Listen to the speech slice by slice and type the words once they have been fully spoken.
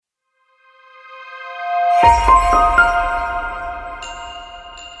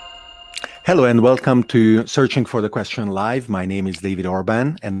Hello and welcome to Searching for the Question Live. My name is David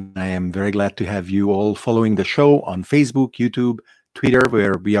Orban, and I am very glad to have you all following the show on Facebook, YouTube, Twitter,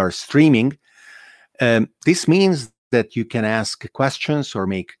 where we are streaming. This means that you can ask questions or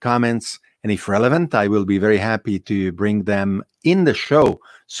make comments, and if relevant, I will be very happy to bring them in the show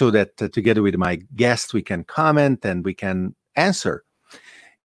so that together with my guest, we can comment and we can answer.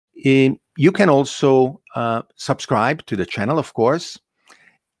 You can also subscribe to the channel, of course,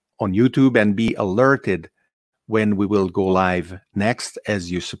 on YouTube and be alerted when we will go live next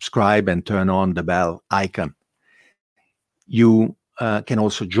as you subscribe and turn on the bell icon. You can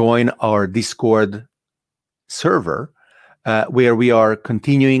also join our Discord server where we are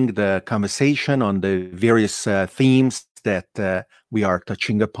continuing the conversation on the various themes that we are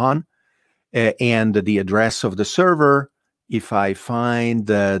touching upon. And the address of the server, if I find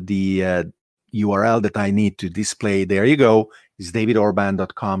the URL that I need to display, there you go, is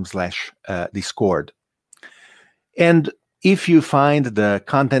davidorban.com/discord. And if you find the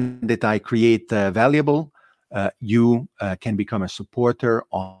content that I create valuable, you can become a supporter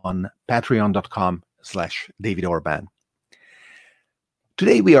on patreon.com/davidorban.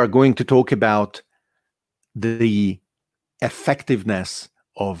 Today we are going to talk about the effectiveness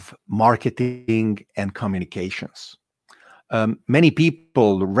of marketing and communications. Many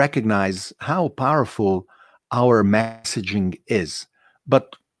people recognize how powerful our messaging is,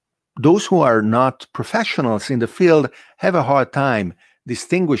 but those who are not professionals in the field have a hard time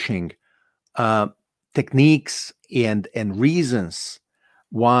distinguishing techniques and reasons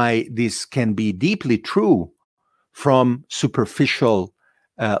why this can be deeply true from superficial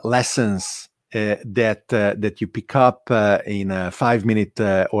lessons that you pick up in a 5-minute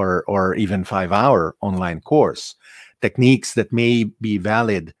or even 5-hour online course. Techniques that may be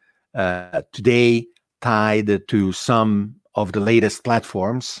valid today, tied to some of the latest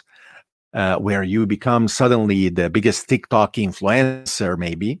platforms, where you become suddenly the biggest TikTok influencer,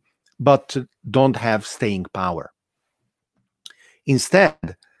 maybe, but don't have staying power.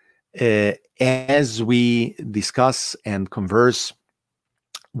 Instead, as we discuss and converse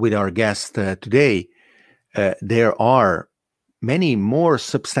with our guest today, there are many more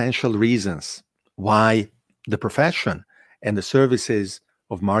substantial reasons why the profession and the services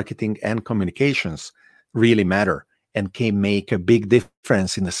of marketing and communications really matter and can make a big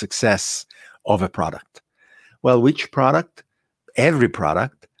difference in the success of a product. Well, which product? Every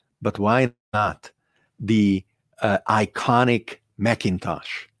product, but why not the iconic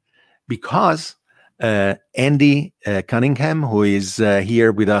Macintosh? Because Andy Cunningham, who is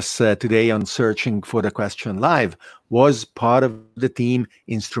here with us today on Searching for the Question Live, was part of the team,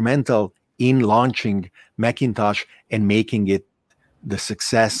 instrumental in launching Macintosh and making it the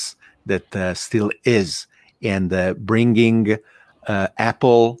success that still is, and bringing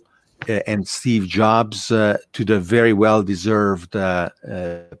Apple and Steve Jobs to the very well-deserved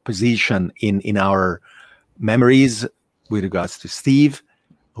position in our memories with regards to Steve,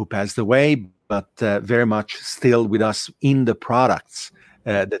 who passed away, but very much still with us in the products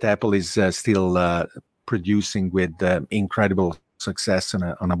that Apple is still producing with incredible success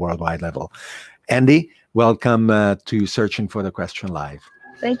on a worldwide level. Andy, welcome to Searching for the Question Live.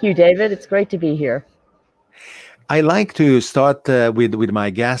 Thank you, David. It's great to be here. I like to start with my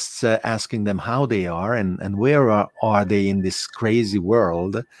guests, asking them how they are and where are they in this crazy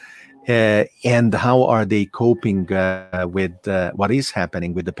world, and how are they coping with what is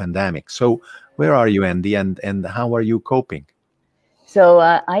happening with the pandemic. So where are you, Andy, and how are you coping? So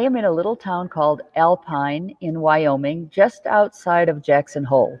I am in a little town called Alpine in Wyoming, just outside of Jackson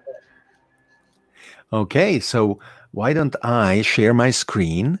Hole. Okay, so why don't I share my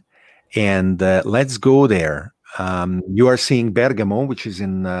screen and let's go there. You are seeing Bergamo, which is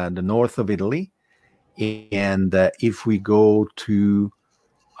in the north of Italy. And if we go to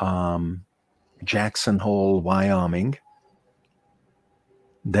Jackson Hole, Wyoming,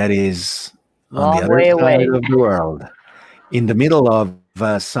 that is on the other side of the world, in the middle of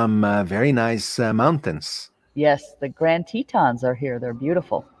some very nice mountains. Yes, the Grand Tetons are here. They're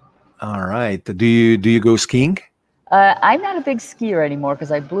beautiful. All right. Do you go skiing? I'm not a big skier anymore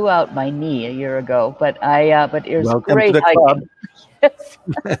because I blew out my knee a year ago. But it was Welcome great to the hiking. club.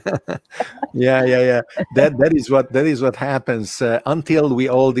 Yeah. That is what happens until we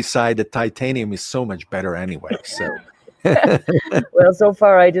all decide that titanium is so much better anyway. So. Well, so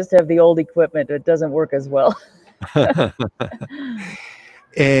far I just have the old equipment. It doesn't work as well.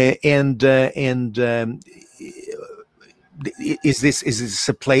 Is this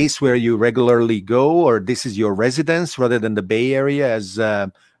a place where you regularly go, or this is your residence rather than the Bay Area as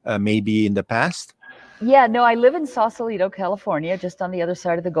maybe in the past? Yeah, no, I live in Sausalito, California, just on the other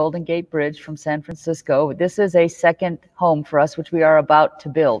side of the Golden Gate Bridge from San Francisco. This is a second home for us, which we are about to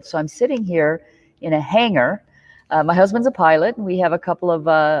build. So I'm sitting here in a hangar. My husband's a pilot, and we have a couple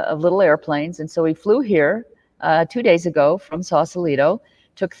of little airplanes. And so we flew here 2 days ago from Sausalito.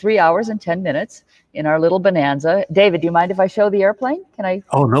 Took 3 hours and 10 minutes in our little Bonanza. David, do you mind if I show the airplane? Can I?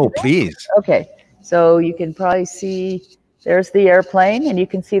 Oh, no, please. Okay, so you can probably see, there's the airplane, and you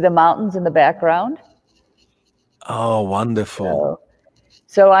can see the mountains in the background. Oh, wonderful.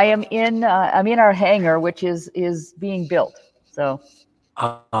 So I am in I'm in our hangar, which is being built. So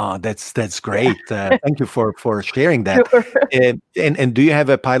That's great. Thank you for sharing that. Sure. And do you have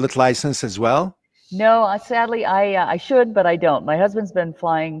a pilot license as well? No, sadly I should, but I don't. My husband's been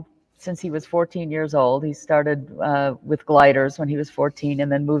flying since he was 14 years old. He started with gliders when he was 14,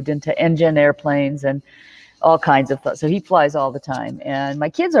 and then moved into engine airplanes and all kinds of stuff. So he flies all the time. And my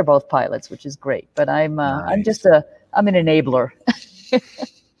kids are both pilots, which is great. But I'm Nice. I'm an enabler.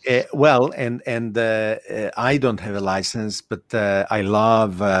 Well, and I don't have a license, but I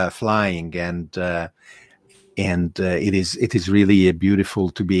love flying, and it is really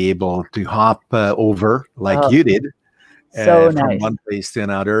beautiful to be able to hop over like Oh, you did so from nice. one place to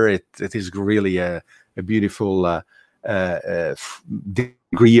another. It is really a beautiful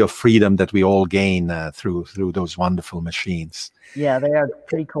degree of freedom that we all gain through those wonderful machines. Yeah, they are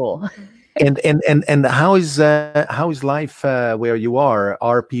pretty cool. And how is life where you are?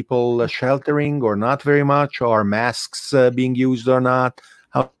 Are people sheltering or not very much? Are masks being used or not?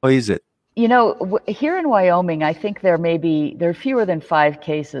 How is it? You know, here in Wyoming, I think there are fewer than 5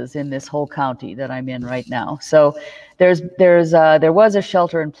 cases in this whole county that I'm in right now. So there was a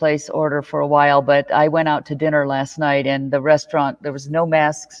shelter in place order for a while, but I went out to dinner last night, and the restaurant, there was no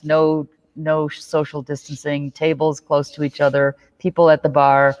masks, no social distancing, tables close to each other, people at the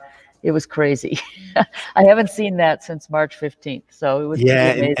bar. It was crazy. I haven't seen that since March 15th, so it was pretty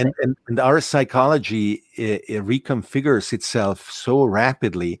Yeah, amazing. and our psychology it reconfigures itself so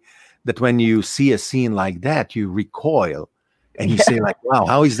rapidly that when you see a scene like that, you recoil and you say, like, "Wow,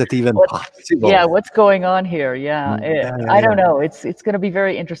 how is that even Yeah, possible?" what's going on here? Yeah, Yeah, yeah, I don't yeah. know. It's going to be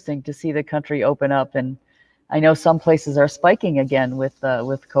very interesting to see the country open up, and I know some places are spiking again with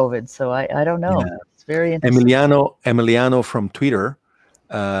COVID. So I don't know. Yeah. It's very interesting. Emiliano from Twitter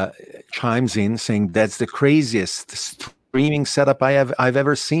uh, chimes in saying that's the craziest streaming setup I've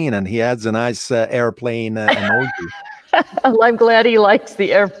ever seen, and he adds a nice airplane emoji. Well, I'm glad he likes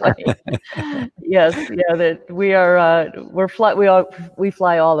the airplane. Yes, yeah, that we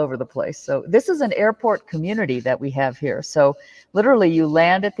fly all over the place. So this is an airport community that we have here. So literally, you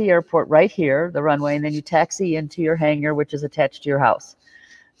land at the airport right here, the runway, and then you taxi into your hangar, which is attached to your house.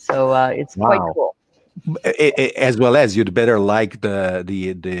 So it's quite Wow. cool. As well as you'd better like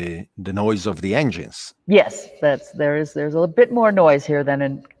the noise of the engines. Yes, there's a bit more noise here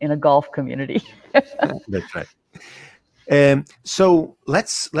than in a golf community. That's right. So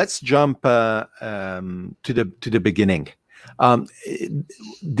let's jump to the beginning.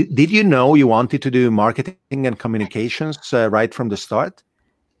 Did you know you wanted to do marketing and communications right from the start?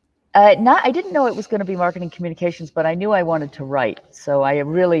 I didn't know it was going to be marketing communications, but I knew I wanted to write. So I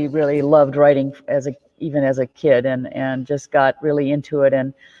really, really loved writing even as a kid, and just got really into it.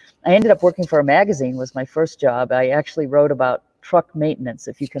 And I ended up working for a magazine. Was my first job. I actually wrote about truck maintenance.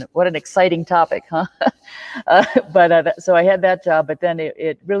 If you can, what an exciting topic, huh? So I had that job, but then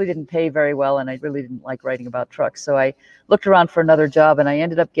it really didn't pay very well, and I really didn't like writing about trucks. So I looked around for another job, and I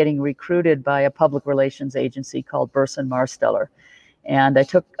ended up getting recruited by a public relations agency called Burson Marsteller. And I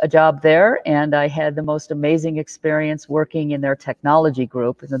took a job there, and I had the most amazing experience working in their technology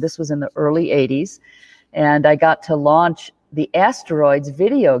group. And this was in the early 80s. And I got to launch the Asteroids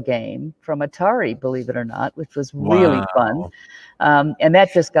video game from Atari, believe it or not, which was really fun. Wow. And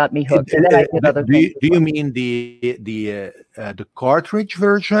that just got me hooked. And then I did other things. Do you mean the cartridge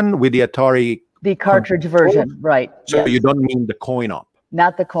version with the Atari? The cartridge version, right. So Yes. you don't mean the coin-op?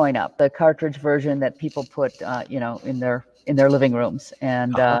 Not the coin-op, the cartridge version that people put, in their living rooms.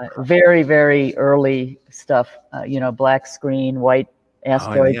 And very, very early stuff, black screen, white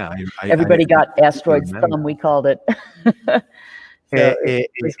asteroid. Oh, yeah, Everybody got Asteroid's remember. thumb, we called it. So it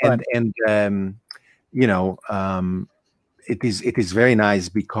was fun. It is very nice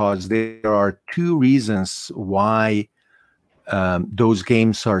because there are two reasons why those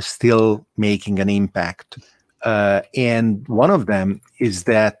games are still making an impact, and one of them is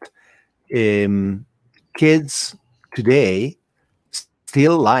that kids today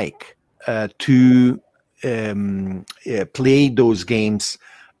still like to play those games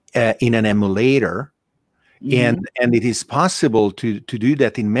in an emulator. Mhm. And it is possible to do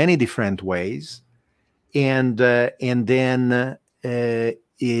that in many different ways. and then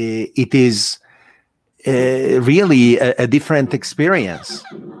it is really a different experience.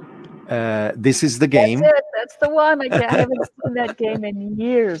 This is the game. That's it. That's the one. I haven't seen that game in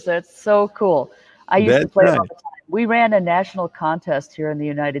years. That's so cool. I used to play it all the time. We ran a national contest here in the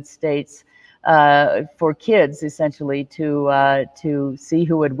United States for kids, essentially, to see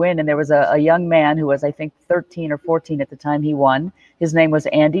who would win. And there was a young man who was, I think, 13 or 14 at the time he won. His name was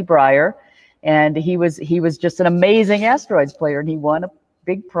Andy Breyer, and he was just an amazing asteroids player, and he won a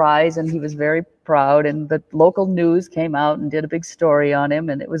big prize, and he was very proud. And the local news came out and did a big story on him,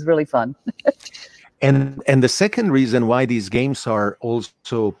 and it was really fun. And the second reason why these games are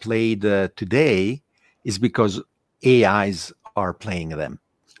also played today is because AIs are playing them.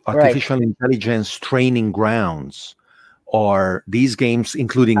 Artificial intelligence training grounds are these games,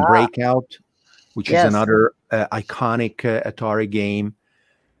 including Breakout, which is another iconic Atari game.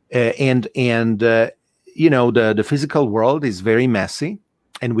 And you know, the physical world is very messy,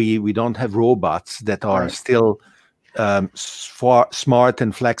 and we don't have robots that are still smart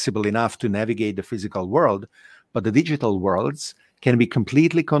and flexible enough to navigate the physical world, but the digital worlds can be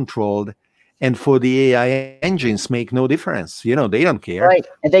completely controlled. And for the AI engines, make no difference. You know, they don't care. Right,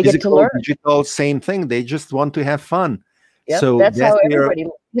 and they Physical, get to learn. Digital, same thing. They just want to have fun. Yep, so that's how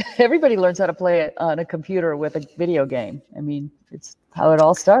everybody learns how to play it on a computer with a video game. I mean, it's how it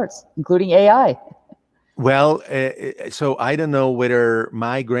all starts, including AI. Well, so I don't know whether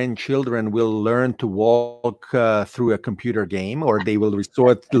my grandchildren will learn to walk through a computer game, or they will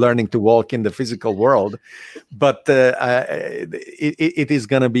resort to learning to walk in the physical world. But it is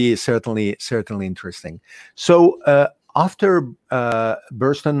going to be certainly interesting. So after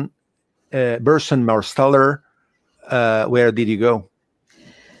Burson Marsteller, where did you go?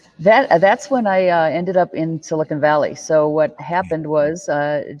 That's when I ended up in Silicon Valley. So what happened was,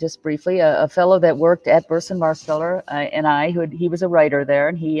 just briefly, a fellow that worked at Burson Marsteller and he was a writer there,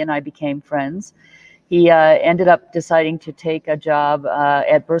 and he and I became friends. He ended up deciding to take a job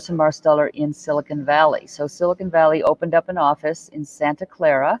at Burson Marsteller in Silicon Valley. So Silicon Valley opened up an office in Santa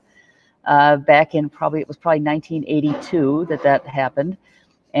Clara back in probably 1982 that happened,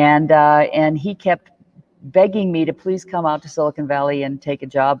 and he kept begging me to please come out to Silicon Valley and take a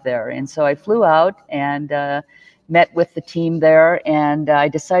job there. And so I flew out and met with the team there, and I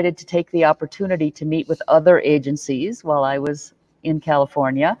decided to take the opportunity to meet with other agencies while I was in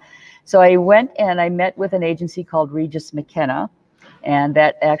California. So I went and I met with an agency called Regis McKenna, and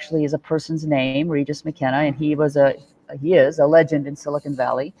that actually is a person's name, Regis McKenna, and he is a legend in Silicon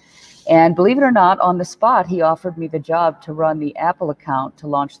Valley. And believe it or not, on the spot, he offered me the job to run the Apple account to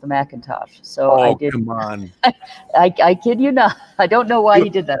launch the Macintosh. So I did. Come on! I kid you not. I don't know why he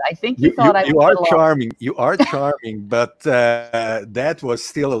did that. I think he thought I was. You are charming. You are charming, but that was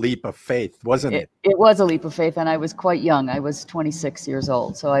still a leap of faith, wasn't it? It was a leap of faith, and I was quite young. I was 26 years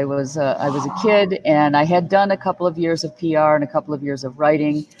old, so I was a kid, and I had done a couple of years of PR and a couple of years of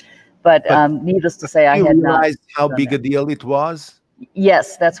writing, but needless to say, I had not realized how big a deal it was.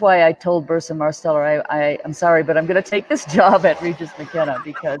 Yes, that's why I told Burson Marsteller, I'm sorry, but I'm going to take this job at Regis McKenna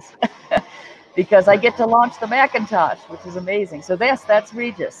because I get to launch the Macintosh, which is amazing. So that's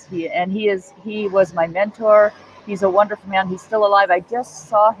Regis. He was my mentor. He's a wonderful man. He's still alive. I just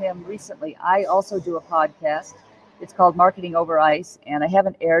saw him recently. I also do a podcast. It's called Marketing Over Ice, and I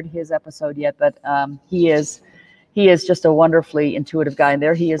haven't aired his episode yet, but he is just a wonderfully intuitive guy. And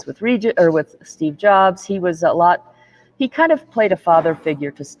there he is with with Steve Jobs. He kind of played a father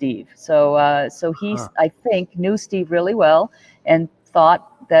figure to Steve. So I think, knew Steve really well and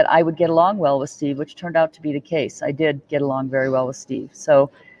thought that I would get along well with Steve, which turned out to be the case. I did get along very well with Steve.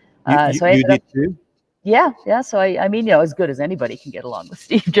 So, you did too? Yeah. So I mean, as good as anybody can get along with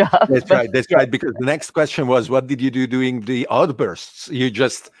Steve Jobs. That's right. Right. Because the next question was, what did you do during the outbursts? You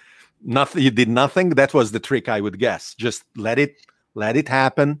just nothing. You did nothing. That was the trick, I would guess. Just let it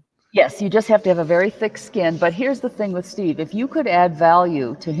happen. Yes, you just have to have a very thick skin. But here's the thing with Steve. If you could add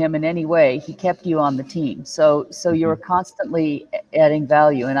value to him in any way, he kept you on the team. So you were constantly adding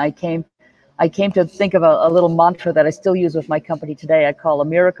value. And I came to think of a little mantra that I still use with my company today. I call a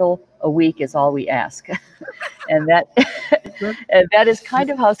miracle a week is all we ask. and that is kind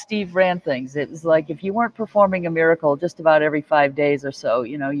of how Steve ran things. It was like if you weren't performing a miracle just about every 5 days or so,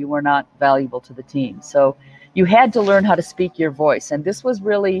 you were not valuable to the team. So you had to learn how to speak your voice. And this was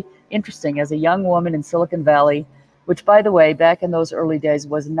really interesting as a young woman in Silicon Valley, which, by the way, back in those early days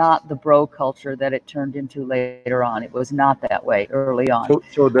was not the bro culture that it turned into later on. It was not that way early on.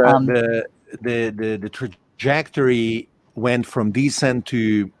 So the trajectory went from decent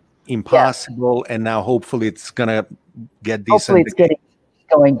to impossible, and now hopefully it's gonna get decent. Hopefully it's getting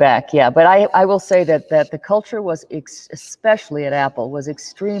going back, yeah. But I will say that the culture was, especially at Apple, was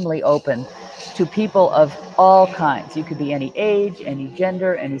extremely open to people of all kinds. You could be any age, any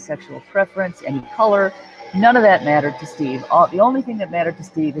gender, any sexual preference, any color. None of that mattered to Steve. The only thing that mattered to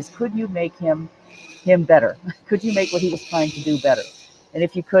Steve is, could you make him better? Could you make what he was trying to do better? And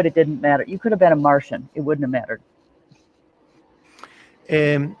if you could, it didn't matter. You could have been a Martian. It wouldn't have mattered.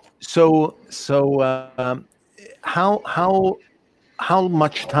 How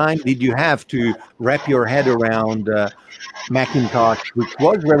much time did you have to wrap your head around Macintosh, which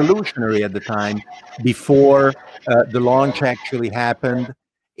was revolutionary at the time, before the launch actually happened?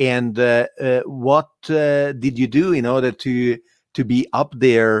 And what did you do in order to be up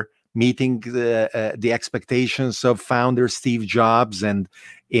there, meeting the expectations of founder Steve Jobs, and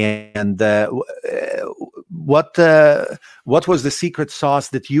what was the secret sauce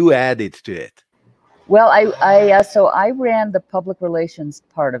that you added to it? Well, so I ran the public relations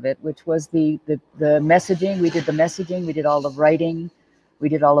part of it, which was the messaging. We did the messaging. We did all the writing. We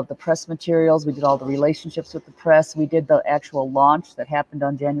did all of the press materials. We did all the relationships with the press. We did the actual launch that happened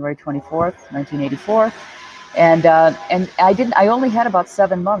on January 24th, 1984. And I only had about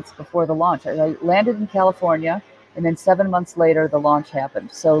 7 months before the launch. I landed in California, and then 7 months later, the launch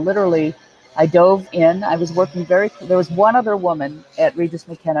happened. So literally, I dove in. I was working there was one other woman at Regis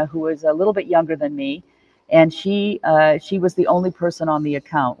McKenna who was a little bit younger than me, and she was the only person on the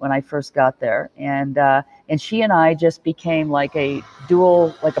account when I first got there. And she and I just became like a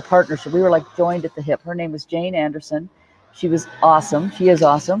partnership. We were like joined at the hip. Her name was Jane Anderson. She was awesome. She is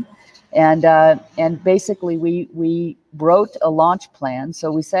awesome. And basically we wrote a launch plan.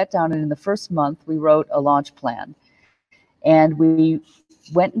 So we sat down, and in the first month we wrote a launch plan, and we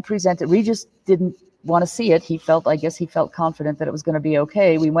went and presented. Regis didn't want to see it. I guess he felt confident that it was going to be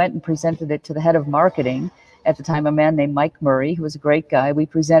okay. We went and presented it to the head of marketing at the time, a man named Mike Murray, who was a great guy. We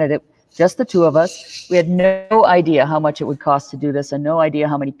presented it, just the two of us. We had no idea how much it would cost to do this, and no idea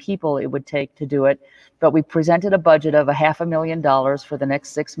how many people it would take to do it. But we presented a budget of $500,000 for the next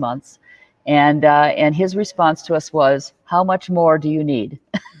 6 months. And his response to us was, "How much more do you need?"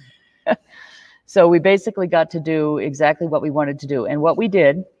 So we basically got to do exactly what we wanted to do. And what we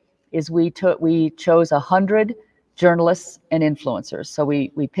did is we chose 100 journalists and influencers. So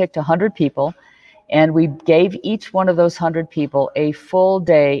we picked 100 people, and we gave each one of those 100 people a full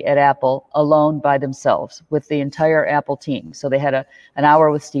day at Apple alone by themselves with the entire Apple team. So they had an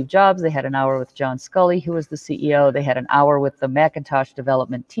hour with Steve Jobs. They had an hour with John Scully, who was the CEO. They had an hour with the Macintosh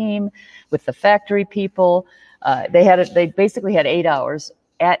development team, with the factory people. They basically had 8 hours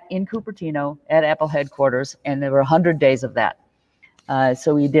in Cupertino at Apple headquarters, and there were 100 days of that.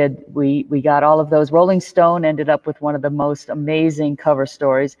 So we got all of those. Rolling Stone ended up with one of the most amazing cover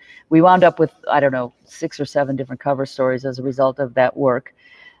stories. We wound up with, 6 or 7 different cover stories as a result of that work.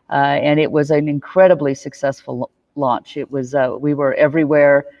 And it was an incredibly successful launch. It was, we were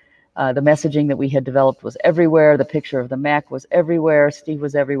everywhere. The messaging that we had developed was everywhere. The picture of the Mac was everywhere. Steve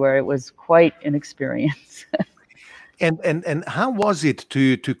was everywhere. It was quite an experience. And how was it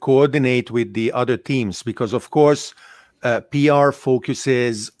to coordinate with the other teams? Because of course, PR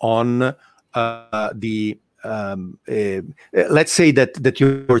focuses on let's say that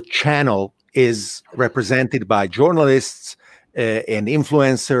your channel is represented by journalists and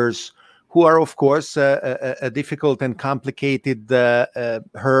influencers, who are of course a difficult and complicated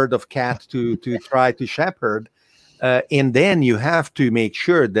herd of cats to try to shepherd, and then you have to make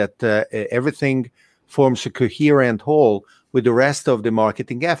sure that everything forms a coherent whole with the rest of the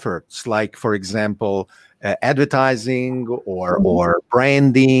marketing efforts, like, for example, advertising or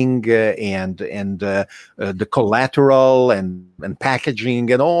branding and the collateral and packaging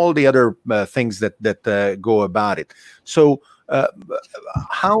and all the other things that go about it. So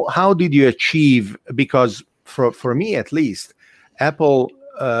how did you achieve? Because for me at least, Apple,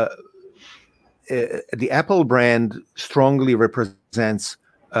 the Apple brand strongly represents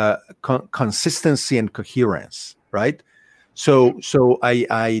consistency and coherence, right? So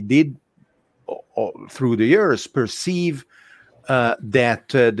I did through the years perceive that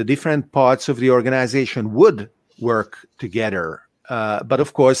the different parts of the organization would work together, but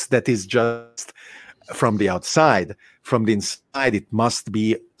of course that is just from the outside. From the inside, it must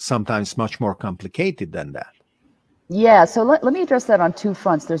be sometimes much more complicated than that. Yeah, so let me address that on 2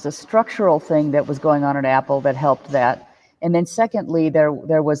 fronts. There's a structural thing that was going on at Apple that helped that. And then secondly, there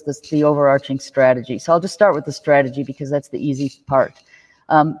was the overarching strategy. So I'll just start with the strategy because that's the easy part.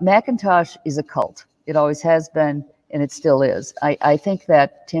 Macintosh is a cult. It always has been, and it still is. I think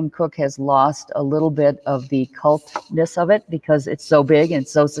that Tim Cook has lost a little bit of the cultness of it because it's so big and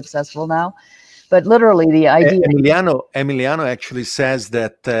so successful now. But literally, the idea. Emiliano actually says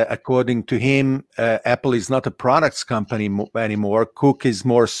that according to him, Apple is not a products company anymore. Cook is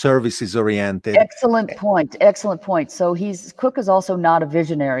more services oriented. Excellent point. Excellent point. So Cook is also not a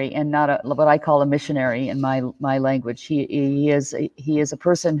visionary and not what I call a missionary in my language. He is a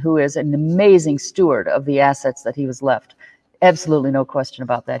person who is an amazing steward of the assets that he was left. Absolutely no question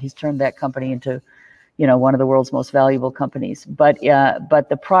about that. He's turned that company into, one of the world's most valuable companies. But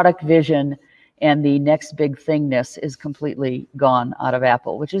the product vision and the next big thingness is completely gone out of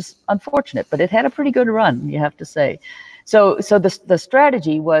Apple, which is unfortunate, but it had a pretty good run, you have to say. So the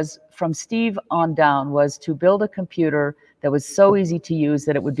strategy was, from Steve on down, was to build a computer that was so easy to use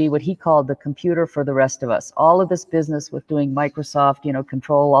that it would be what he called the computer for the rest of us. All of this business with doing Microsoft,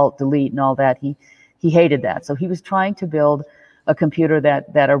 Control, Alt, Delete, and all that, he hated that. So he was trying to build a computer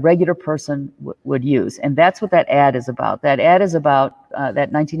that a regular person would use. And that's what that ad is about. That ad is about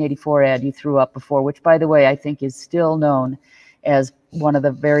that 1984 ad you threw up before, which, by the way, I think is still known as one of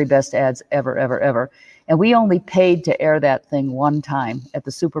the very best ads ever, ever, ever. And we only paid to air that thing one time at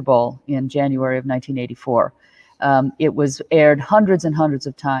the Super Bowl in January of 1984. It was aired hundreds and hundreds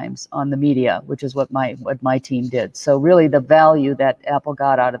of times on the media, which is what my team did. So really the value that Apple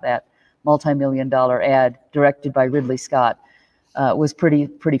got out of that multi-million-dollar ad directed by Ridley Scott was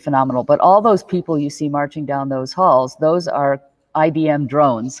pretty phenomenal. But all those people you see marching down those halls, those are IBM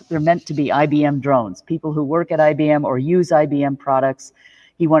drones. They're meant to be IBM drones, people who work at IBM or use IBM products.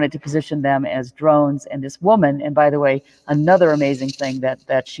 He wanted to position them as drones. And this woman, and by the way, another amazing thing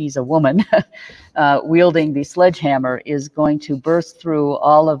that she's a woman wielding the sledgehammer, is going to burst through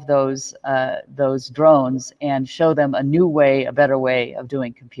all of those drones and show them a new way, a better way of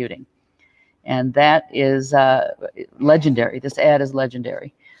doing computing. And that is legendary. This ad is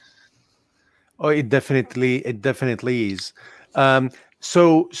legendary. Oh, it definitely is.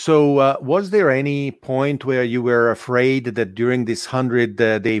 So was there any point where you were afraid that during this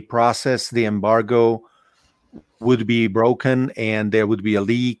 100-day process, the embargo would be broken and there would be a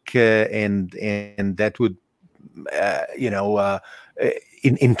leak, and that would,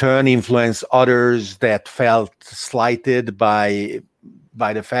 in turn influence others that felt slighted by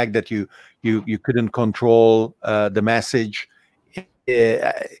the fact that you couldn't control the message?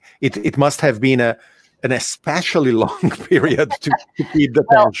 It must have been an especially long period to keep the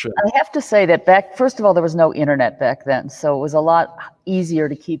tension. I have to say that first of all, there was no internet back then, so it was a lot easier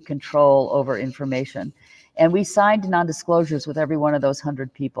to keep control over information. And we signed non-disclosures with every one of those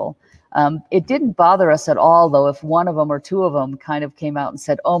 100 people. It didn't bother us at all, though, if one of them or two of them kind of came out and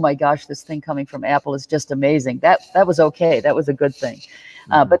said, "Oh my gosh, this thing coming from Apple is just amazing." That was okay. That was a good thing.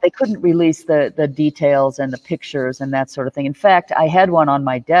 But they couldn't release the details and the pictures and that sort of thing. In fact, I had one on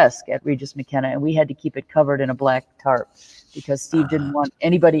my desk at Regis McKenna, and we had to keep it covered in a black tarp because Steve didn't want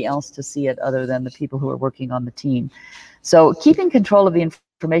anybody else to see it other than the people who were working on the team. So keeping control of the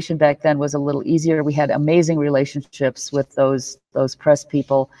information back then was a little easier. We had amazing relationships with those press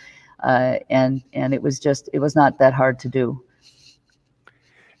people, and it was not that hard to do.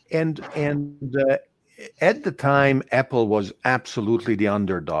 And at the time, Apple was absolutely the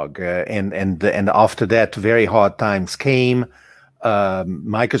underdog, and after that, very hard times came.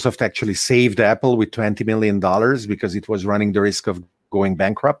 Microsoft actually saved Apple with $20 million because it was running the risk of going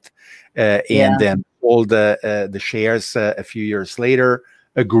bankrupt, and then all the shares a few years later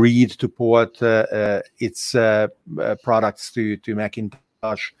agreed to port its products to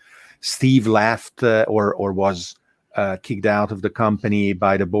Macintosh. Steve left or was kicked out of the company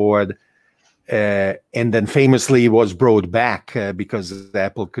by the board. And then famously was brought back because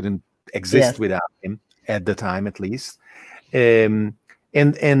Apple couldn't exist without him at the time, at least. And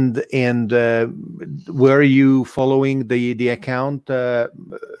were you following the account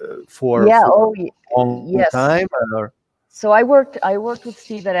for a long time? Or? So I worked with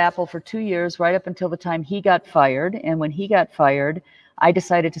Steve at Apple for 2 years, right up until the time he got fired. And when he got fired, I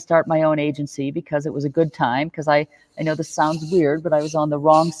decided to start my own agency because it was a good time. Because I know this sounds weird, but I was on the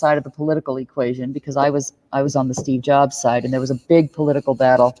wrong side of the political equation because I was on the Steve Jobs side, and there was a big political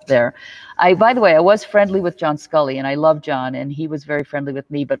battle there. By the way, I was friendly with John Scully, and I love John, and he was very friendly with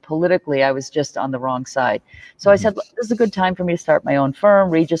me. But politically, I was just on the wrong side. So I said, this is a good time for me to start my own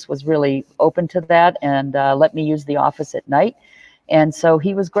firm. Regis was really open to that and let me use the office at night. And so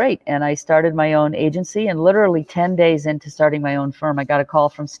he was great. And I started my own agency, and literally 10 days into starting my own firm, I got a call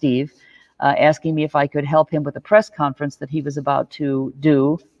from Steve asking me if I could help him with a press conference that he was about to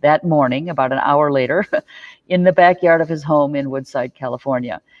do that morning, about an hour later, in the backyard of his home in Woodside,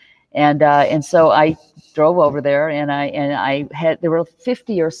 California. And so I drove over there, and there were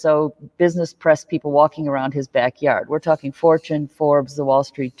 50 or so business press people walking around his backyard. We're talking Fortune, Forbes, the Wall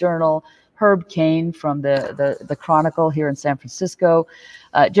Street Journal, Herb Cain from the Chronicle here in San Francisco,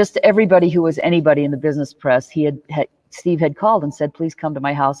 just everybody who was anybody in the business press. Steve had called and said, please come to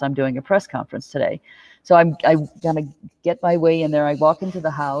my house. I'm doing a press conference today. So I'm gonna get my way in there. I walk into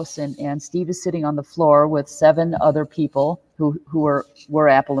the house, and Steve is sitting on the floor with 7 other people who were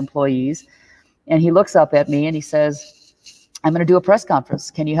Apple employees. And he looks up at me and he says, I'm going to do a press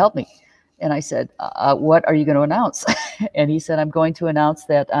conference. Can you help me? And I said, what are you going to announce? And he said, I'm going to announce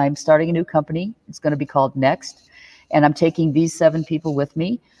that I'm starting a new company. It's going to be called Next. And I'm taking these 7 people with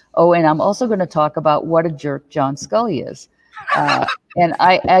me. Oh, and I'm also going to talk about what a jerk John Scully is. And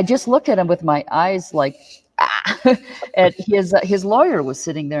I just looked at him with my eyes like, and his lawyer was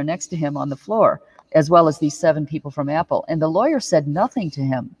sitting there next to him on the floor, as well as these 7 people from Apple. And the lawyer said nothing to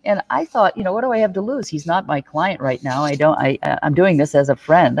him. And I thought, what do I have to lose? He's not my client right now. I'm doing this as a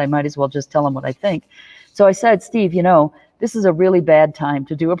friend. I might as well just tell him what I think. So I said, Steve, this is a really bad time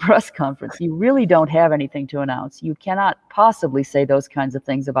to do a press conference. You really don't have anything to announce. You cannot possibly say those kinds of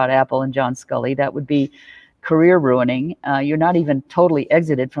things about Apple and John Scully. That would be career ruining. You're not even totally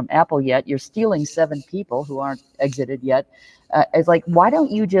exited from Apple yet. You're stealing 7 people who aren't exited yet. It's like, why don't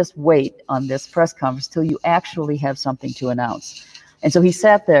you just wait on this press conference till you actually have something to announce? And so he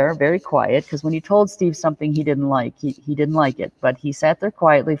sat there very quiet, because when you told Steve something he didn't like, he didn't like it. But he sat there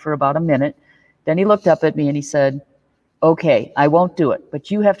quietly for about a minute. Then he looked up at me and he said, okay, I won't do it,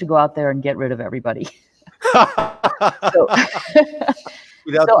 but you have to go out there and get rid of everybody. So,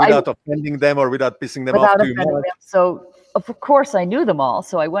 without offending them or without pissing them off too much. So of course I knew them all.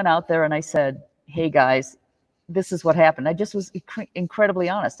 So I went out there and I said, hey guys, this is what happened. I just was incredibly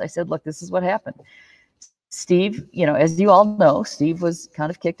honest. I said, look, this is what happened. Steve, as you all know, Steve was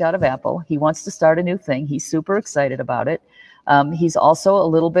kind of kicked out of Apple. He wants to start a new thing. He's super excited about it. He's also a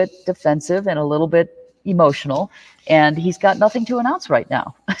little bit defensive and a little bit emotional, and he's got nothing to announce right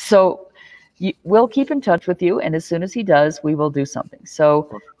now. So we'll keep in touch with you, and as soon as he does, we will do something.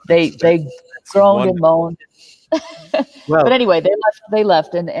 So they groaned and moaned. Well, but anyway, they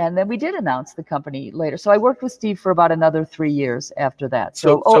left, and then we did announce the company later. So I worked with Steve for about another 3 years after that.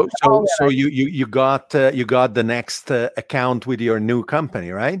 So you got the Next account with your new company,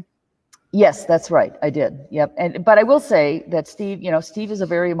 right? Yes, that's right. I did. Yep. But I will say that Steve, Steve is a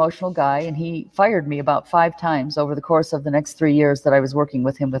very emotional guy, and he fired me about 5 times over the course of the next 3 years that I was working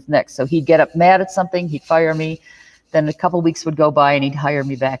with him with Next. So he'd get up mad at something, he'd fire me, then a couple of weeks would go by and he'd hire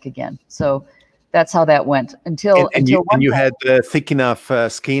me back again. So that's how that went until you had thick enough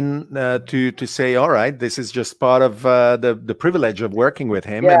skin to say, all right, this is just part of the privilege of working with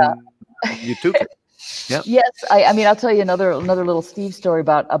him, and you took it. Yep. Yes, I mean, I'll tell you another little Steve story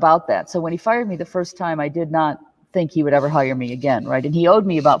about that. So when he fired me the first time, I did not think he would ever hire me again, right? And he owed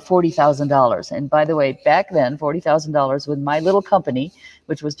me about $40,000. And by the way, back then, $40,000 with my little company,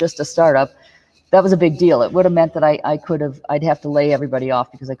 which was just a startup, that was a big deal. It would have meant that I'd have to lay everybody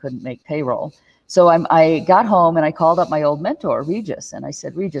off because I couldn't make payroll. So I got home and I called up my old mentor, Regis, and I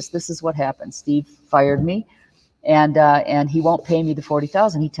said, Regis, this is what happened. Steve fired me. And he won't pay me the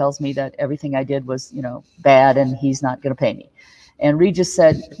 $40,000. He tells me that everything I did was, bad, and he's not going to pay me. And Regis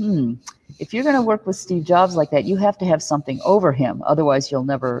said, if you're going to work with Steve Jobs like that, you have to have something over him. Otherwise, you'll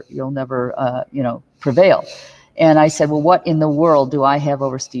never prevail. And I said, well, what in the world do I have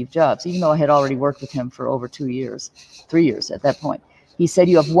over Steve Jobs? Even though I had already worked with him for over 3 years at that point. He said,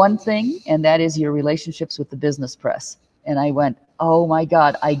 you have one thing, and that is your relationships with the business press. And I went, oh my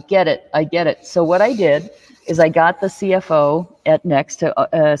God, I get it. So what I did is I got the CFO at Next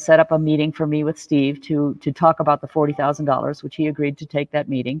to set up a meeting for me with Steve to talk about the $40,000, which he agreed to take that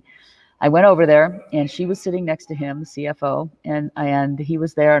meeting. I went over there, and she was sitting next to him, the CFO, and he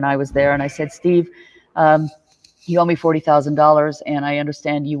was there, and I was there, and I said, Steve, you owe me $40,000, and I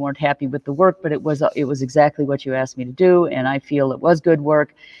understand you weren't happy with the work, but it was exactly what you asked me to do, and I feel it was good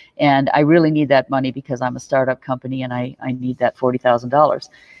work, and I really need that money because I'm a startup company, and I need that $40,000.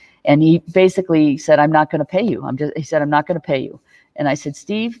 And he basically said, I'm not going to pay you. He said, I'm not going to pay you. And I said,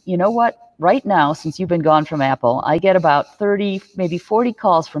 Steve, you know what? Right now, since you've been gone from Apple, I get about 30, maybe 40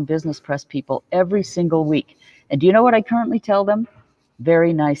 calls from business press people every single week. And do you know what I currently tell them?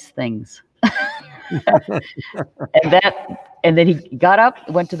 Very nice things. And then he got up,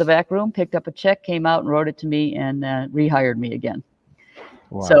 went to the back room, picked up a check, came out and wrote it to me, and rehired me again.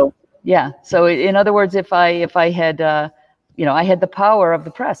 Wow. So yeah. So in other words, if I had, I had the power of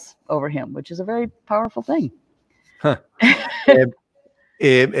the press over him, which is a very powerful thing. Huh.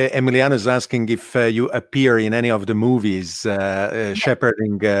 Emiliano is asking if you appear in any of the movies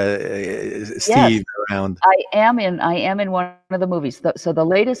shepherding Steve around. I am in one of the movies. So the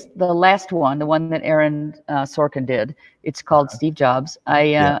last one, the one that Aaron Sorkin did, it's called Steve Jobs.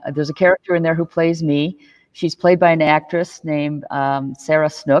 There's a character in there who plays me. She's played by an actress named Sarah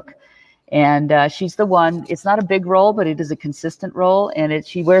Snook. And she's the one. It's not a big role, but it is a consistent role. And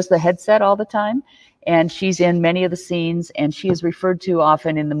she wears the headset all the time. And she's in many of the scenes. And she is referred to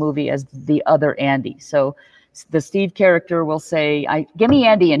often in the movie as the other Andy. So the Steve character will say, "Give me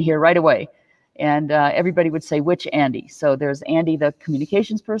Andy in here right away." And everybody would say, "Which Andy?" So there's Andy, the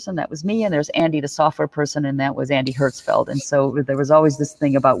communications person, that was me. And there's Andy, the software person, and that was Andy Hertzfeld. And so there was always this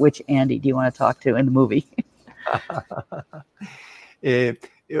thing about which Andy do you want to talk to in the movie?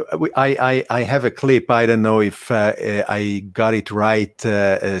 I have a clip. I don't know if I got it right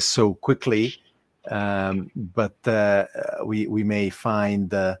so quickly, but we may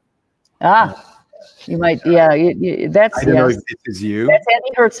find. You might, yeah. That's. I don't know if this is you. That's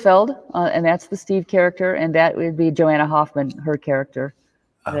Andy Hertzfeld, and that's the Steve character, and that would be Joanna Hoffman, her character.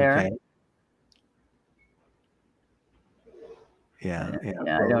 There. Okay. Yeah.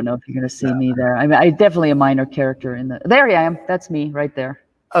 I don't know if you're going to see me there. I mean, I definitely a minor character in the. There I am. That's me right there.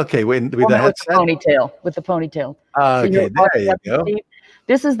 Okay, with the headset? With the ponytail. Okay, there you go. Steve?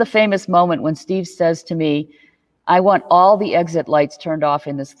 This is the famous moment when Steve says to me, "I want all the exit lights turned off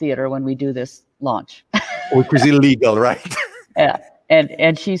in this theater when we do this launch." Which is illegal, right? Yeah,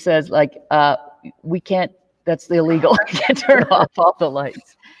 and she says, like, "We can't. That's illegal. We can't turn off all the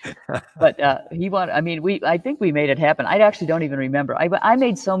lights." But I think we made it happen. I actually don't even remember. I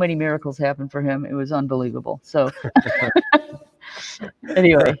made so many miracles happen for him. It was unbelievable. So.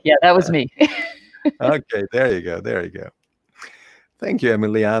 Anyway, yeah, that was me. Okay, there you go. Thank you,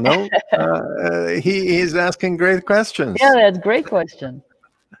 Emiliano. He is asking great questions. Yeah, that's a great question.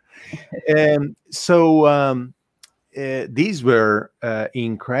 So these were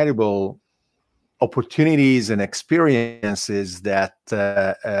incredible opportunities and experiences that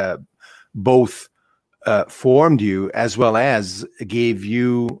both formed you as well as gave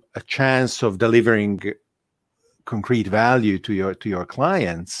you a chance of delivering concrete value to your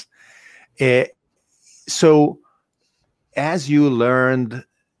clients. So as you learned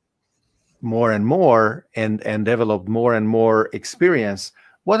more and more and developed more and more experience,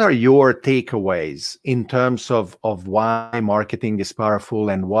 what are your takeaways in terms of why marketing is powerful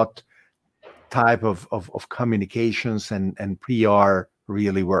and what type of communications and PR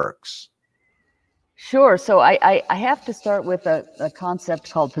really works? Sure. So I have to start with a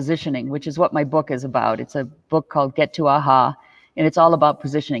concept called positioning, which is what my book is about. It's a book called Get to Aha, and it's all about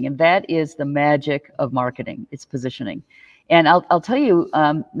positioning. And that is the magic of marketing. It's positioning. And I'll tell you,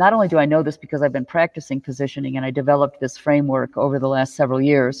 not only do I know this because I've been practicing positioning and I developed this framework over the last several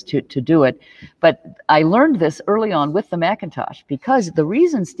years to do it, but I learned this early on with the Macintosh, because the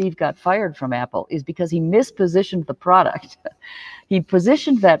reason Steve got fired from Apple is because he mispositioned the product. He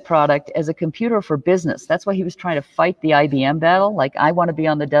positioned that product as a computer for business. That's why he was trying to fight the IBM battle. Like, I want to be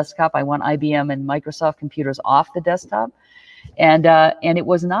on the desktop. I want IBM and Microsoft computers off the desktop. And it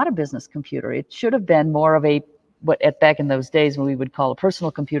was not a business computer. It should have been more of back in those days when we would call a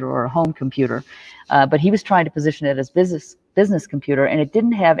personal computer or a home computer. But he was trying to position it as business computer, and it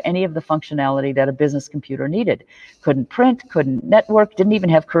didn't have any of the functionality that a business computer needed. Couldn't print, couldn't network, didn't even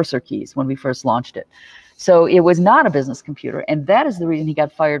have cursor keys when we first launched it. So it was not a business computer. And that is the reason he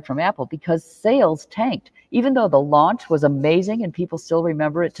got fired from Apple, because sales tanked. Even though the launch was amazing and people still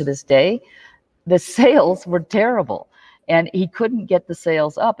remember it to this day, the sales were terrible. And he couldn't get the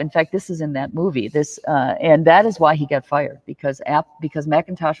sales up. In fact, this is in that movie. And that is why he got fired, because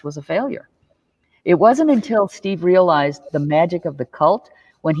Macintosh was a failure. It wasn't until Steve realized the magic of the cult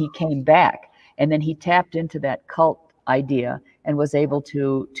when he came back, and then he tapped into that cult idea and was able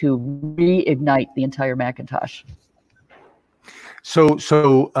to reignite the entire Macintosh.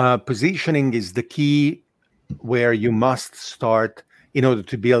 So positioning is the key, where you must start in order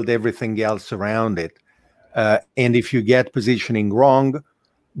to build everything else around it. And if you get positioning wrong,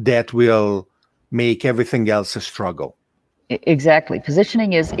 that will make everything else a struggle. Exactly.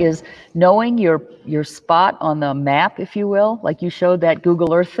 Positioning is knowing your spot on the map, if you will. Like you showed that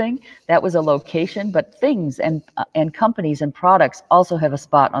Google Earth thing, that was a location, but things and companies and products also have a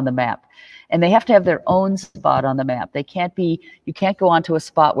spot on the map. And they have to have their own spot on the map. You can't go onto a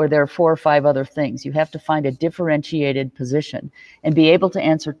spot where there are 4 or 5 other things. You have to find a differentiated position and be able to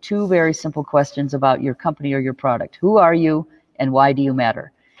answer 2 very simple questions about your company or your product. Who are you and why do you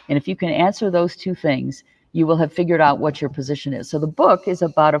matter? And if you can answer those 2 things, you will have figured out what your position is. So the book is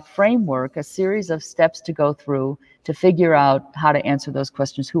about a framework, a series of steps to go through to figure out how to answer those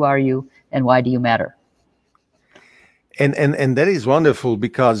questions. Who are you and why do you matter? And that is wonderful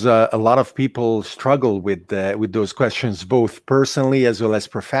because a lot of people struggle with those questions, both personally as well as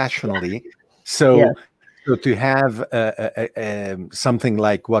professionally. Yes. So to have something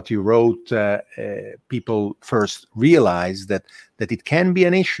like what you wrote, people first realize that it can be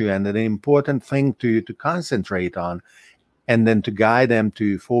an issue and an important thing to concentrate on, and then to guide them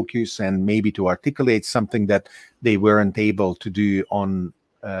to focus and maybe to articulate something that they weren't able to do on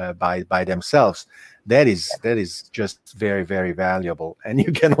by themselves. That is just very, very valuable, and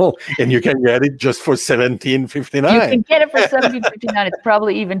you can get it just for You $17.59. can get it for $17.59. It's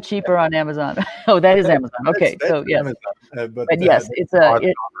probably even cheaper on Amazon. Oh, that is Amazon. Okay, That's so yes, Amazon, but yes, it's a.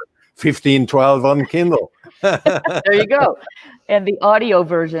 hardcover, 15.12 on Kindle. There you go. And the audio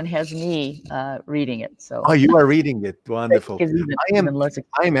version has me reading it. So Oh, you are reading it. Wonderful. it's even, I am. even less.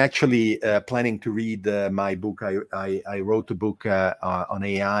 I'm actually planning to read my book. I wrote a book on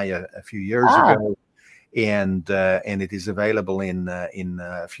AI a few years ago, and it is available in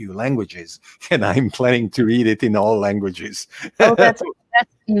a few languages, and I'm planning to read it in all languages. Oh, that's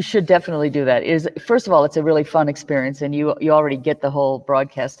you should definitely do that. Is first of all, it's a really fun experience, and you already get the whole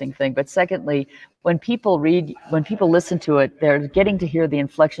broadcasting thing. But secondly, when people listen to it, they're getting to hear the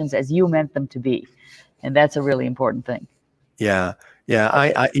inflections as you meant them to be, and that's a really important thing. Yeah, yeah.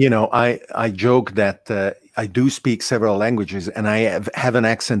 I joke that I do speak several languages, and I have an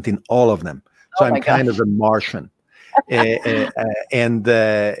accent in all of them. So Oh I'm my kind gosh. of a Martian, and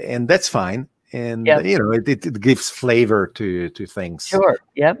that's fine. And Yep. it gives flavor to things. Sure.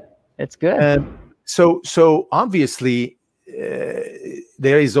 Yep. It's good. So obviously,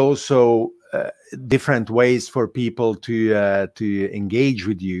 there is also different ways for people to engage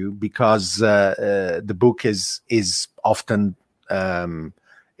with you, because the book is often, and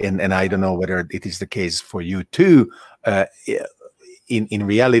I don't know whether it is the case for you too, in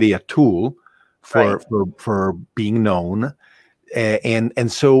reality, a tool Right. for being known.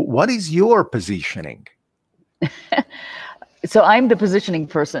 And so, what is your positioning? So I'm the positioning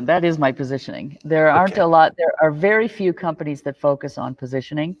person. That is my positioning. There aren't Okay. a lot. There are very few companies that focus on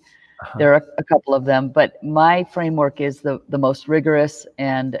positioning. Uh-huh. There are a couple of them, but my framework is the most rigorous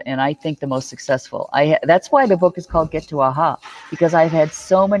and I think the most successful. That's why the book is called Get to Aha, because I've had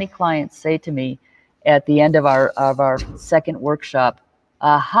so many clients say to me at the end of our second workshop,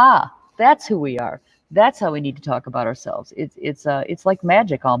 "Aha, that's who we are. That's how we need to talk about ourselves." It's like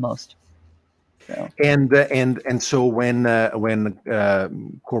magic almost. So. And so when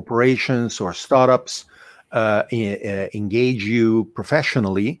corporations or startups engage you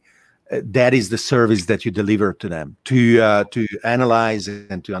professionally, that is the service that you deliver to them, to analyze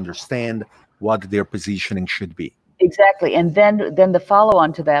and to understand what their positioning should be. Exactly. And then the follow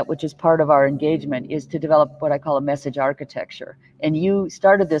on to that, which is part of our engagement, is to develop what I call a message architecture. And you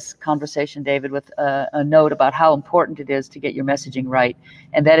started this conversation, David, with a note about how important it is to get your messaging right.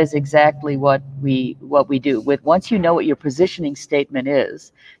 And that is exactly what we do. Once you know what your positioning statement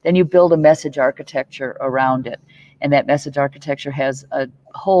is, then you build a message architecture around it. And that message architecture has a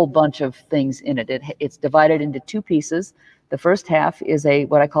whole bunch of things in it. It's divided into two pieces. The first half is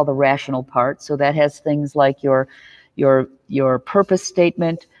what I call the rational part. So that has things like your purpose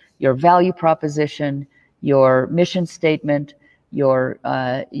statement, your value proposition, your mission statement, your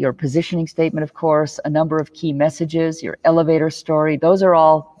positioning statement, of course, a number of key messages, your elevator story. Those are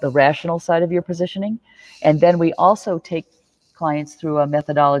all the rational side of your positioning. And then we also take clients through a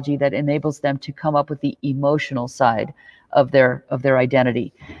methodology that enables them to come up with the emotional side of their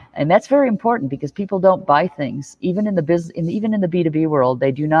identity. And that's very important because people don't buy things, even in the B2B world.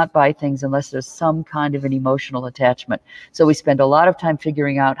 They do not buy things unless there's some kind of an emotional attachment. So we spend a lot of time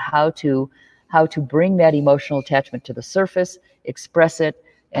figuring out how to bring that emotional attachment to the surface, express it,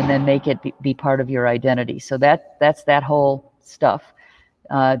 and then make it be part of your identity. So that's that whole stuff.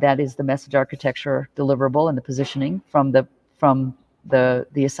 That is the message architecture deliverable and the positioning from the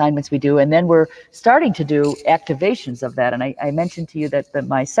assignments we do. And then we're starting to do activations of that. And I mentioned to you that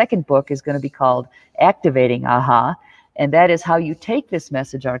my second book is going to be called Activating Aha. And that is how you take this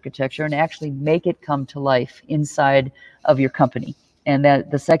message architecture and actually make it come to life inside of your company. And that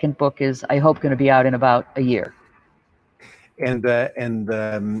the second book is, I hope, going to be out in about a year. And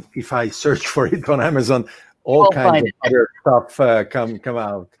if I search for it on Amazon, all kinds of other stuff come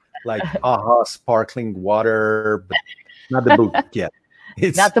out, like Aha sparkling water, but not the book yet.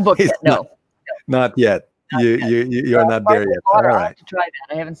 It's not the book yet. No, not yet. You're not there yet. Water, all right. I have to try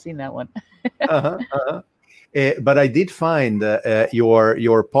that. I haven't seen that one. But I did find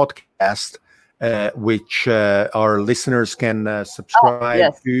your podcast, which our listeners can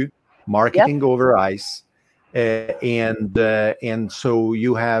subscribe to, Marketing Over Ice, and so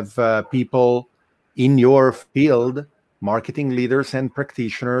you have people in your field marketing leaders and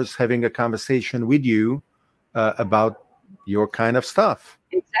practitioners having a conversation with you about your kind of stuff.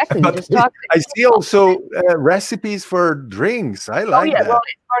 Exactly. But Just talk. I see also recipes for drinks. I like that. Well,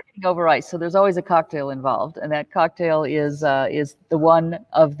 it's marketing over ice, so there's always a cocktail involved, and that cocktail is the one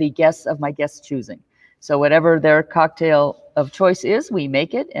of my guests choosing. So whatever their cocktail of choice is, we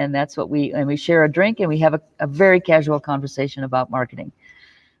make it, and that's what we share a drink, and we have a very casual conversation about marketing.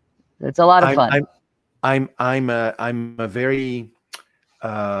 It's a lot of fun. I'm a very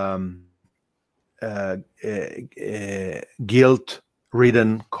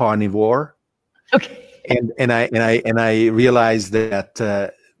guilt-ridden carnivore. Okay. And I realized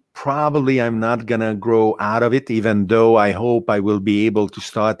that probably I'm not gonna grow out of it, even though I hope I will be able to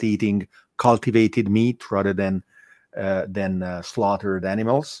start eating cultivated meat rather than slaughtered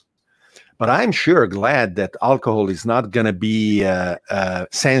animals. But I'm sure glad that alcohol is not gonna be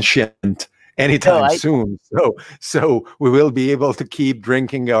sentient anytime soon. So we will be able to keep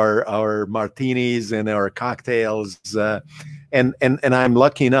drinking our martinis and our cocktails. And I'm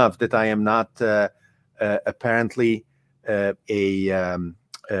lucky enough that I am not apparently a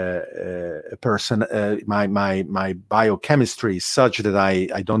person. My biochemistry is such that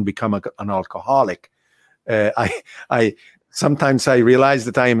I don't become an alcoholic. I sometimes I realize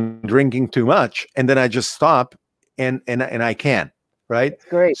that I am drinking too much, and then I just stop, and I can. Right. That's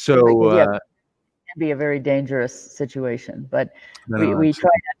great. So it can be a very dangerous situation, but we try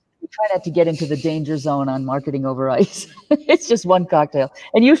not to get into the danger zone on marketing over ice. It's just one cocktail,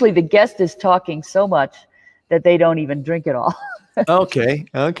 and usually the guest is talking so much that they don't even drink it all. Okay.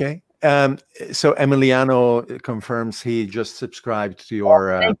 So Emiliano confirms he just subscribed to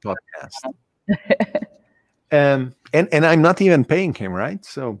your podcast. And I'm not even paying him, right?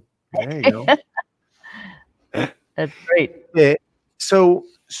 So there you go. That's great. So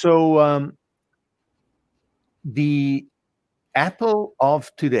the Apple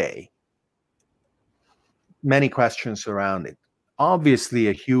of today, many questions around it. Obviously,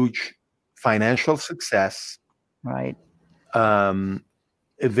 a huge financial success. Right. A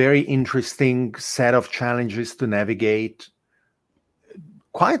very interesting set of challenges to navigate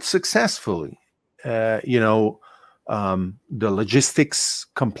quite successfully. The logistics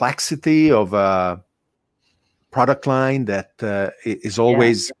complexity of a product line that is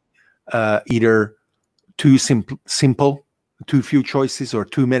always either too simple, too few choices, or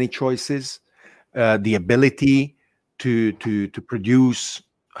too many choices. The ability to produce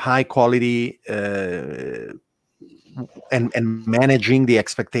high quality and managing the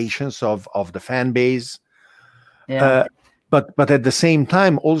expectations of the fan base. But at the same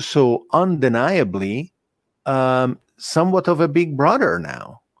time, also undeniably, somewhat of a big brother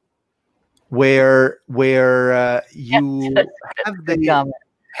now, where you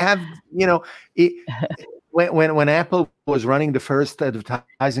when Apple was running the first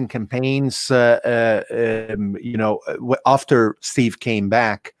advertising campaigns, after Steve came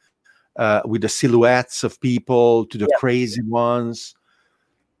back with the silhouettes of people to the crazy ones,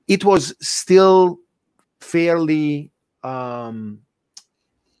 it was still fairly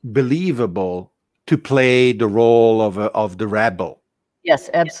believable to play the role of the rebel.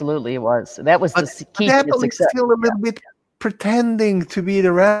 Yes, absolutely, it was. That was the key to Apple success. Is still a little bit pretending to be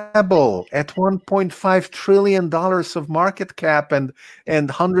the rebel at $1.5 trillion of market cap and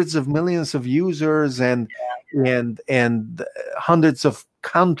hundreds of millions of users and hundreds of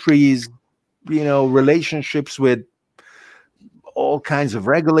countries, relationships with all kinds of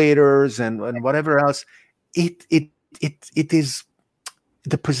regulators and whatever else. It is,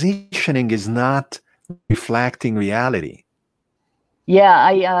 the positioning is not reflecting reality. Yeah,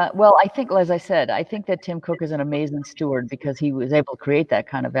 I think, as I said, I think that Tim Cook is an amazing steward because he was able to create that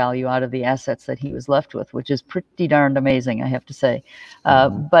kind of value out of the assets that he was left with, which is pretty darned amazing, I have to say.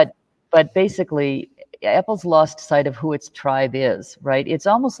 But basically, Apple's lost sight of who its tribe is, right? It's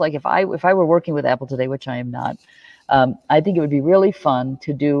almost like if I were working with Apple today, which I am not, I think it would be really fun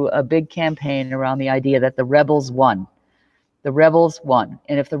to do a big campaign around the idea that the rebels won. The rebels won.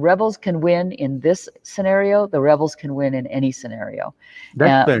 And if the rebels can win in this scenario, the rebels can win in any scenario.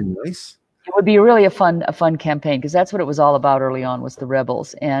 That's very nice. It would be really a fun campaign because that's what it was all about early on, was the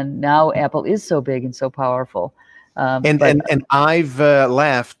rebels. And now Apple is so big and so powerful. And I've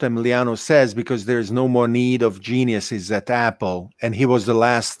left, Emiliano says, because there's no more need of geniuses at Apple. And he was the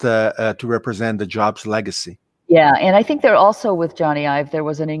last to represent the Jobs legacy. Yeah. And I think there also with Johnny Ive, there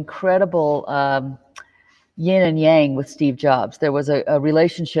was an incredible yin and yang with Steve Jobs. There was a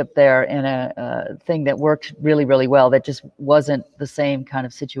relationship there and a thing that worked really, really well that just wasn't the same kind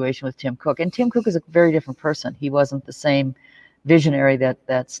of situation with Tim Cook. And Tim Cook is a very different person. He wasn't the same visionary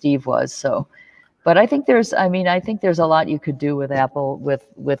that Steve was. So But I think there's a lot you could do with Apple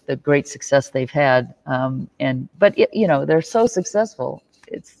with the great success they've had. They're so successful.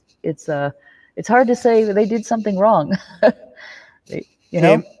 It's hard to say they did something wrong. you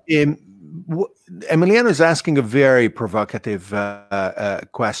know. Um, um, Emiliano is asking a very provocative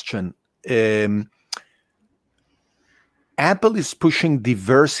question. Apple is pushing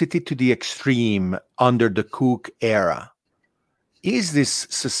diversity to the extreme under the Cook era. Is this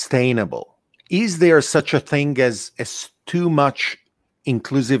sustainable? Is there such a thing as too much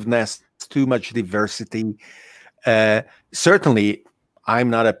inclusiveness, too much diversity? Certainly, I'm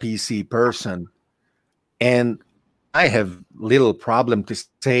not a PC person, and I have little problem to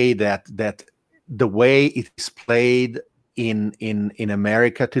say that the way it is played in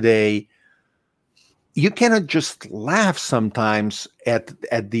America today, you cannot just laugh sometimes at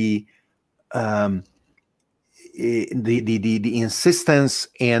the insistence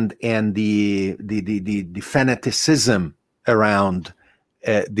and the fanaticism around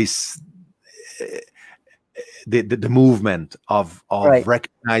this the movement of Right.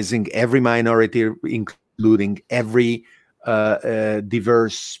 recognizing every minority, including every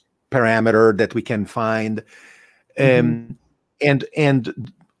diverse parameter that we can find, and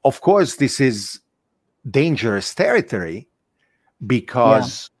of course this is dangerous territory,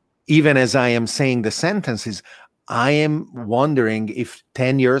 because even as I am saying the sentences, I am wondering if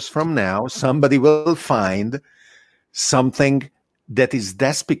 10 years from now somebody will find something that is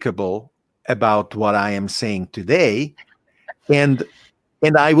despicable about what I am saying today, and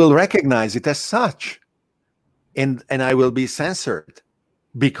I will recognize it as such, and I will be censored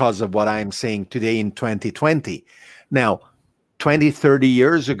because of what I am saying today in 2020. Now, 20, 30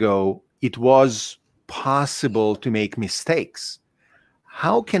 years ago, it was possible to make mistakes.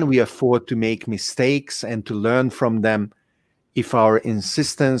 How can we afford to make mistakes and to learn from them if our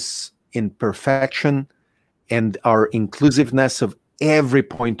insistence in perfection and our inclusiveness of every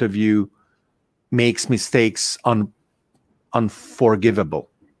point of view makes mistakes unforgivable?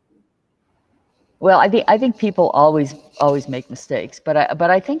 Well, I think people always make mistakes, but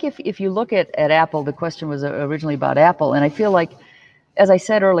I think if you look at Apple, the question was originally about Apple, and I feel like, as I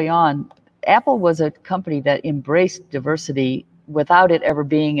said early on, Apple was a company that embraced diversity without it ever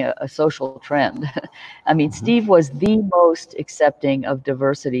being a social trend. I mean, Steve was the most accepting of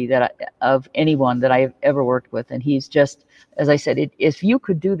diversity of anyone that I've ever worked with, and he's just, as I said, if you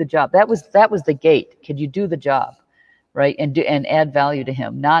could do the job, that was the gate. Could you do the job, right? And add value to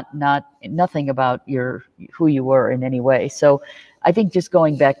him, nothing about who you were in any way. So, I think just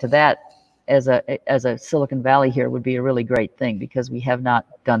going back to that as a Silicon Valley here would be a really great thing, because we have not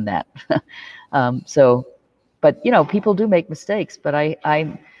done that. But people do make mistakes. But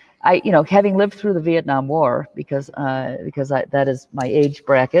I having lived through the Vietnam War, because that is my age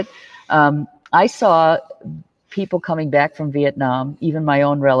bracket, I saw people coming back from Vietnam, even my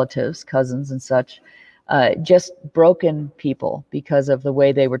own relatives, cousins and such, just broken people because of the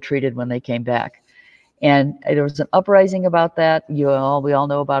way they were treated when they came back. And there was an uprising about that. We all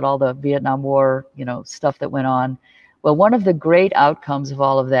know about all the Vietnam War, stuff that went on. Well, one of the great outcomes of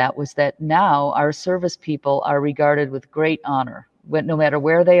all of that was that now our service people are regarded with great honor. No matter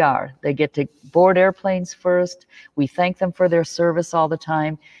where they are, they get to board airplanes first. We thank them for their service all the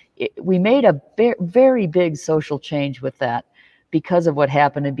time. We made a very big social change with that, because of what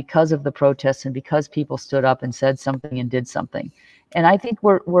happened and because of the protests and because people stood up and said something and did something. And I think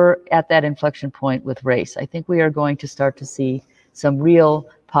we're at that inflection point with race. I think we are going to start to see some real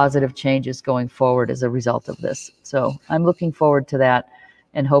positive changes going forward as a result of this. So I'm looking forward to that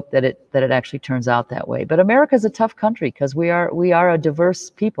and hope that it actually turns out that way. But America's a tough country because we are a diverse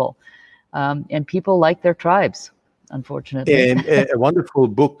people, and people like their tribes, unfortunately. And a wonderful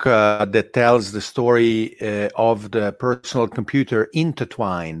book that tells the story of the personal computer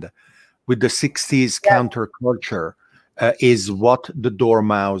intertwined with the 60s counterculture is What the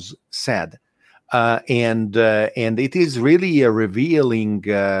Dormouse Said. And it is really a revealing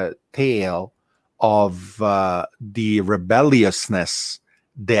tale of the rebelliousness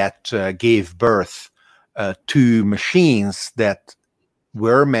that gave birth to machines that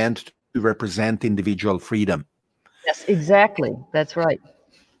were meant to represent individual freedom. Yes, exactly. That's right.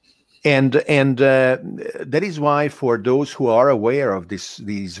 And that is why, for those who are aware of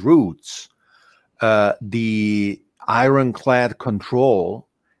these roots, the ironclad control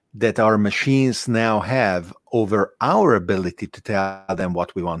that our machines now have over our ability to tell them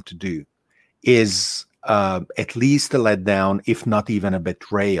what we want to do is at least a letdown, if not even a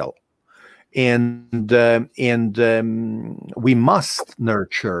betrayal. And we must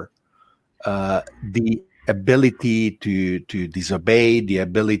nurture the ability to disobey, the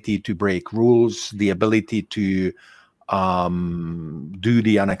ability to break rules, the ability to do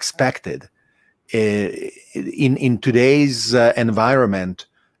the unexpected. In today's environment,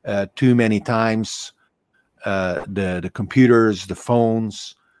 too many times the computers, the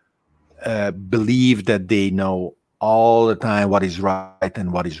phones, believe that they know all the time what is right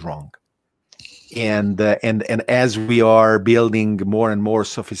and what is wrong. And as we are building more and more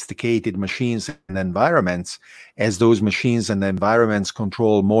sophisticated machines and environments, as those machines and environments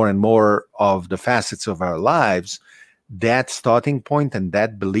control more and more of the facets of our lives, that starting point and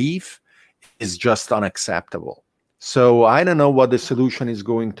that belief is just unacceptable. So I don't know what the solution is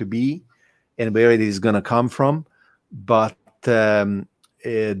going to be and where it is going to come from, but the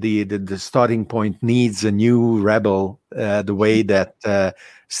starting point needs a new rebel, the way that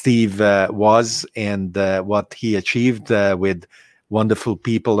Steve was, and what he achieved with wonderful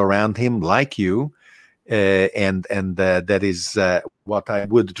people around him like you, and that is what I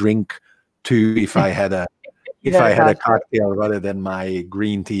would drink to if I had a a cocktail rather than my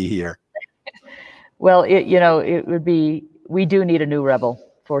green tea here. Well, it would be, we do need a new rebel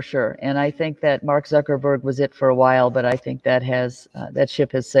for sure. And I think that Mark Zuckerberg was it for a while, but I think that that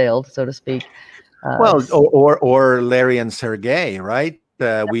ship has sailed, so to speak. Well, or Larry and Sergey, right?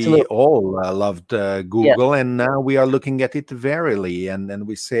 We all loved Google, yes. And now we are looking at it warily, and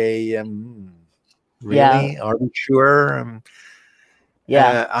we say, really? Are we sure?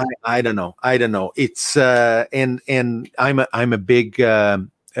 I don't know. It's and I'm a big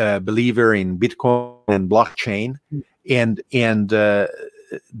believer in Bitcoin and blockchain, and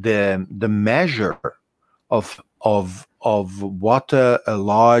the measure of what a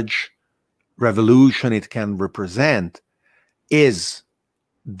large revolution it can represent is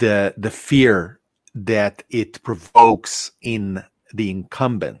the fear that it provokes in the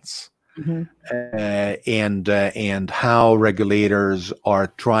incumbents. Mm-hmm. And how regulators are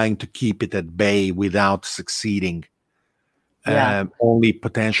trying to keep it at bay without succeeding, only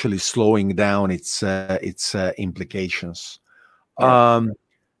potentially slowing down its implications. Yeah.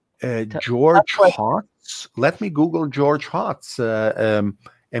 George Hotz. Let me Google George Hotz.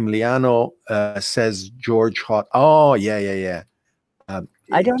 Emiliano says George Hotz. Oh, yeah.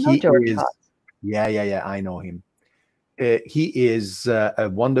 I don't know George Hotz. Yeah. I know him. He is a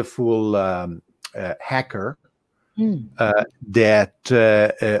wonderful hacker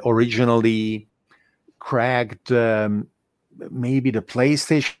that originally cracked maybe the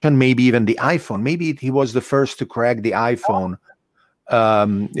PlayStation, maybe even the iPhone. Maybe he was the first to crack the iPhone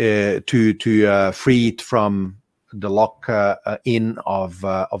to free it from the lock in of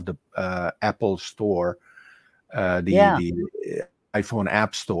the Apple Store, the iPhone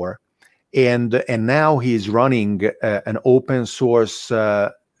App Store. And now he's running an open source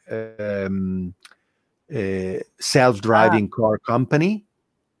self-driving car company.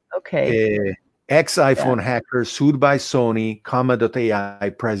 Okay. Ex-iPhone hacker sued by Sony, Comma.ai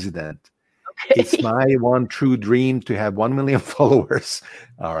president. Okay. It's my one true dream to have 1 million followers.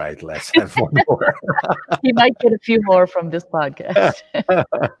 All right, let's have one more. He might get a few more from this podcast.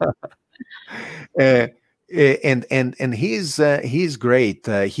 And he's great.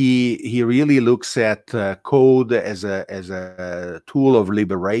 He really looks at code as a tool of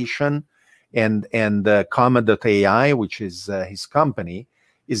liberation, and Comma.ai, which is his company,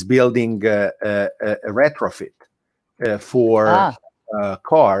 is building a retrofit for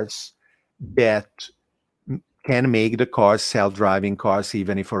cars that can make the cars self-driving cars,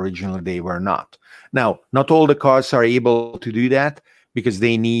 even if originally they were not. Now, not all the cars are able to do that because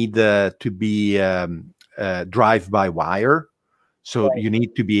they need to be drive-by-wire. So you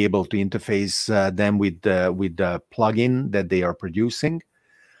need to be able to interface them with the plugin that they are producing.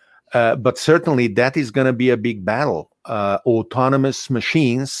 But certainly that is going to be a big battle. Autonomous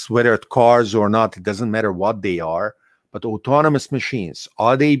machines, whether it's cars or not, it doesn't matter what they are, but autonomous machines,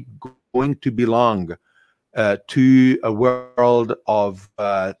 are they going to belong to a world of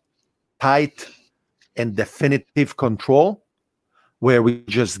tight and definitive control, where we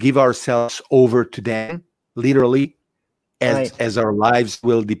just give ourselves over to them, literally, as our lives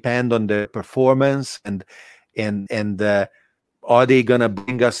will depend on their performance, and are they going to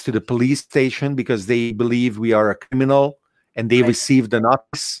bring us to the police station because they believe we are a criminal and they received a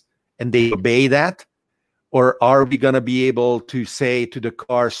notice and they obey that? Or are we going to be able to say to the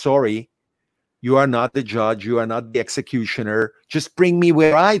car, sorry, you are not the judge, you are not the executioner, just bring me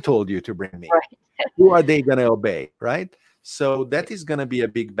where I told you to bring me? Who are they going to obey, right? So that is going to be a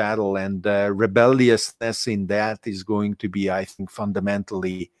big battle, and rebelliousness in that is going to be, I think,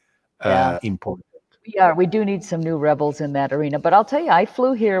 fundamentally important. We do need some new rebels in that arena. But I'll tell you, I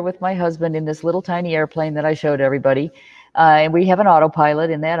flew here with my husband in this little tiny airplane that I showed everybody. And we have an autopilot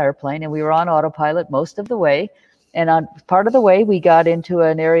in that airplane, and we were on autopilot most of the way. And on part of the way, we got into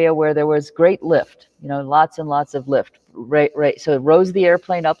an area where there was great lift, lots and lots of lift. Right. So it rose the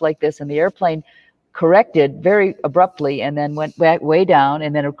airplane up like this, and the airplane corrected very abruptly and then went back way down,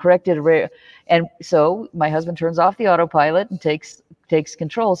 and then it corrected. And so my husband turns off the autopilot and takes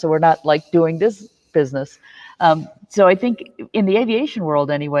control. So we're not like doing this business. So I think in the aviation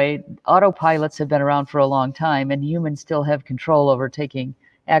world anyway, autopilots have been around for a long time, and humans still have control over taking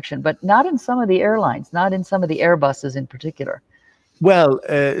action, but not in some of the airlines, not in some of the Airbuses in particular. Well,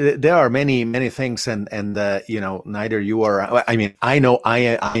 there are many things, and neither you or I mean, I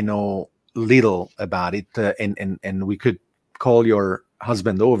know little about it, and we could call your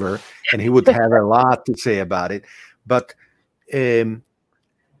husband over, and he would have a lot to say about it. But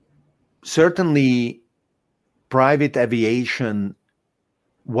certainly, private aviation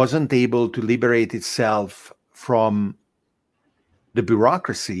wasn't able to liberate itself from the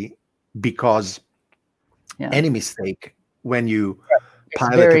bureaucracy because any mistake when you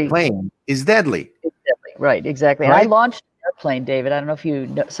pilot a plane is deadly. It's deadly. Right, exactly. Right? And I launched an airplane, David. I don't know if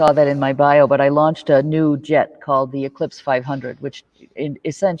you saw that in my bio, but I launched a new jet called the Eclipse 500, which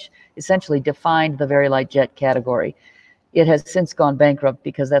essentially defined the very light jet category. It has since gone bankrupt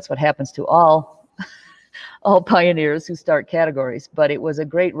because that's what happens to all pioneers who start categories. But it was a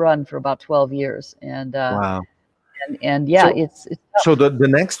great run for about 12 years. And wow. And yeah, so, it's so the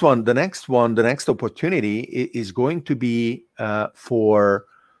next opportunity is going to be for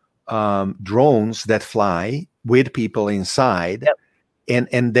drones that fly with people inside. Yep.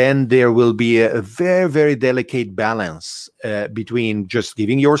 And then there will be a very, very delicate balance between just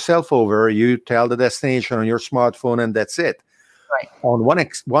giving yourself over. You tell the destination on your smartphone, and that's it. Right. On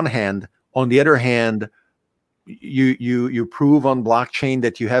one hand, on the other hand, you prove on blockchain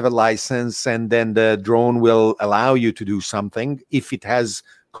that you have a license, and then the drone will allow you to do something if it has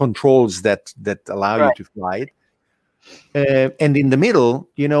controls that allow you to fly it. And in the middle,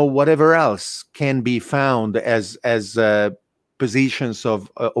 whatever else can be found as positions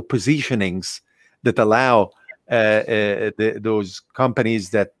of or positionings that allow those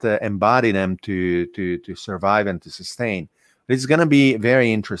companies that embody them to survive and to sustain. It's going to be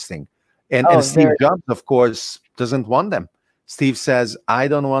very interesting. And Steve Jobs, of course, doesn't want them. Steve says, I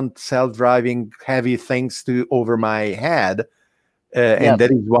don't want self-driving heavy things over my head. And that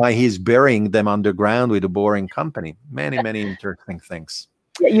is why he's burying them underground with a boring company. Many interesting things.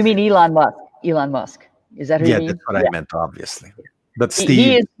 Yeah, you mean Elon Musk? Elon Musk. Is that who you mean? Yeah, that's what I meant, obviously. But Steve...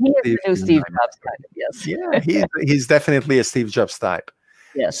 He is the new Steve Jobs type, yes. Yeah, he's definitely a Steve Jobs type.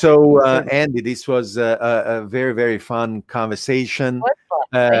 Yes. So, Andy, this was a very, very fun conversation.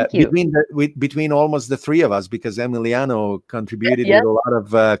 Thank you. Between almost the three of us, because Emiliano contributed with a lot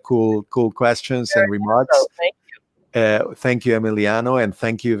of cool questions and remarks. So, thank you. Thank you, Emiliano, and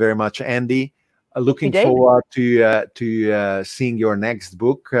thank you very much, Andy. Looking forward to seeing your next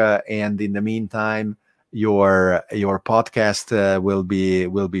book, and in the meantime, your podcast will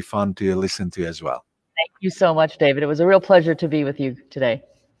be fun to listen to as well. Thank you so much, David. It was a real pleasure to be with you today.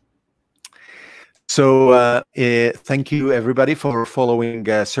 So thank you, everybody, for following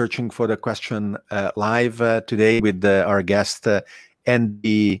Searching for the Question live today with our guest,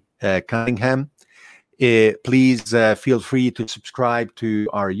 Andy Cunningham. Please feel free to subscribe to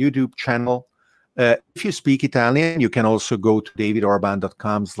our YouTube channel. If you speak Italian, you can also go to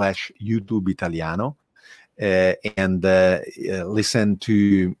davidorban.com/YouTube Italiano and listen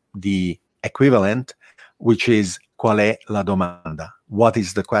to the equivalent, which is Qual è la domanda? What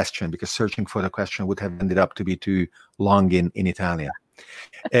is the question? Because Searching for the Question would have ended up to be too long in Italian.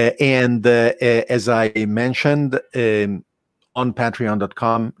 And as I mentioned, on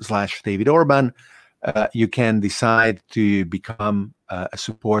patreon.com/David Orban, you can decide to become a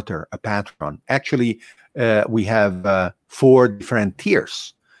supporter, a patron. Actually, we have 4 different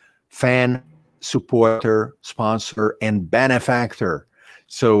tiers: fan, supporter, sponsor, and benefactor.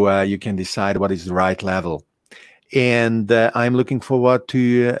 So you can decide what is the right level. And I'm looking forward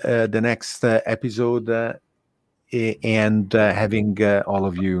to the next episode and having all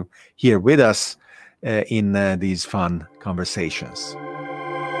of you here with us in these fun conversations.